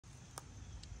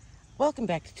Welcome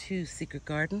back to Two's Secret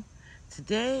Garden.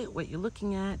 Today, what you're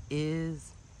looking at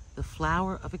is the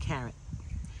flower of a carrot.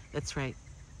 That's right,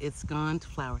 it's gone to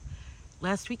flower.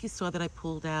 Last week you saw that I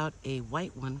pulled out a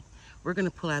white one. We're going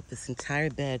to pull out this entire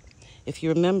bed. If you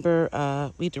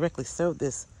remember, we directly sowed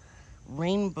this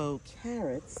rainbow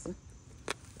carrots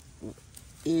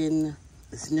in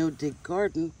this no-dig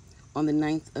garden on the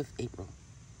 9th of April.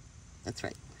 That's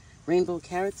right, rainbow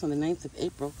carrots on the 9th of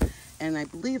April. And I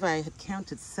believe I had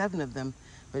counted 7 of them,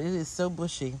 but it is so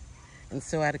bushy and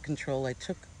so out of control. I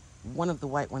took one of the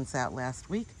white ones out last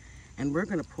week, and we're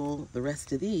going to pull the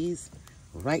rest of these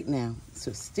right now.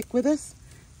 So stick with us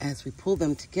as we pull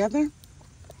them together.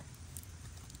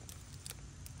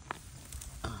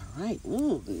 All right.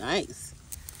 Ooh, nice.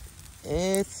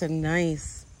 It's a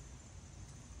nice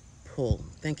pull.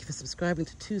 Thank you for subscribing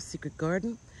to Two's Secret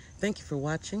Garden. Thank you for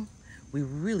watching. We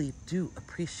really do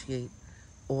appreciate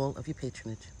all of your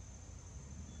patronage.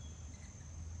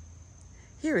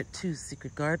 Here at Two's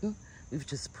Secret Garden, we've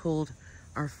just pulled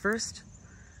our first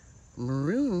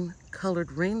maroon colored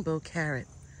rainbow carrot.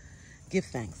 Give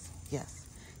thanks, yes.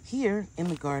 Here in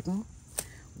the garden,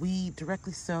 we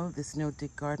directly sowed this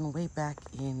no-dig garden way back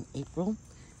in April.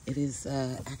 It is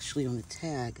actually on the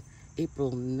tag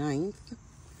April 9th,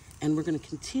 and we're going to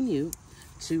continue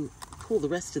to pull the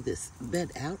rest of this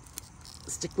bed out.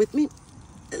 Stick with me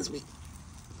as we...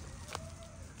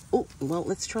 Oh, well,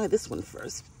 let's try this one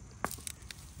first.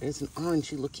 There's an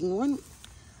orangey looking one.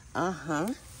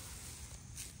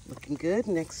 Looking good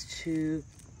next to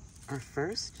our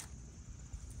first.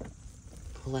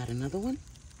 Pull out another one.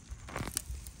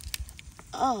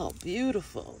 Oh,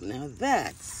 beautiful. Now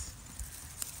that's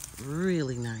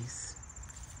really nice.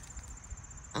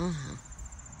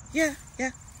 Yeah.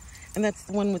 And that's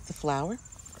the one with the flower.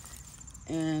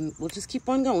 And we'll just keep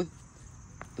on going.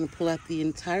 I'm gonna pull out the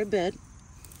entire bed.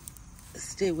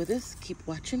 Stay with us, keep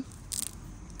watching.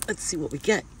 Let's see what we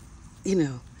get. You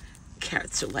know,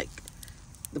 carrots are like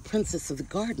the princess of the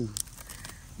garden.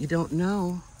 You don't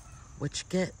know what you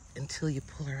get until you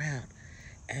pull her out.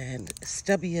 And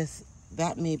stubby as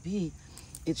that may be,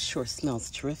 it sure smells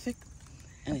terrific.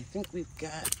 And I think we've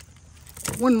got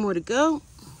one more to go.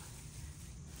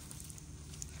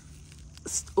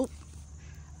 Oh,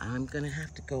 I'm gonna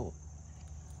have to go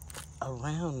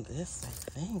around this, I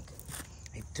think.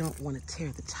 I don't want to tear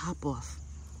the top off.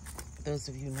 Those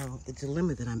of you know the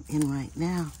dilemma that I'm in right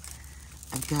now.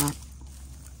 I've got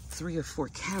 3 or 4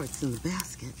 carrots in the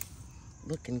basket.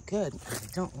 Looking good. I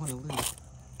don't want to lose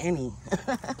any.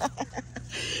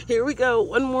 Here we go.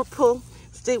 One more pull.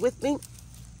 Stay with me.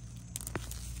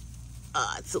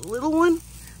 It's a little one,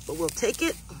 but we'll take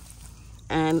it.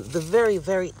 And the very,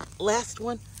 very last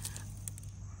one.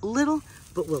 Little,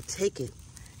 but we'll take it.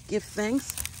 Give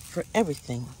thanks for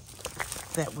everything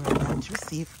that we're about to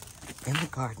receive in the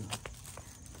garden.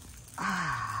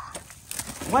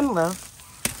 One love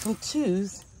from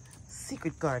Two's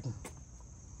Secret Garden.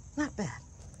 Not bad.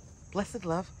 Blessed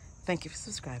love. Thank you for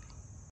subscribing.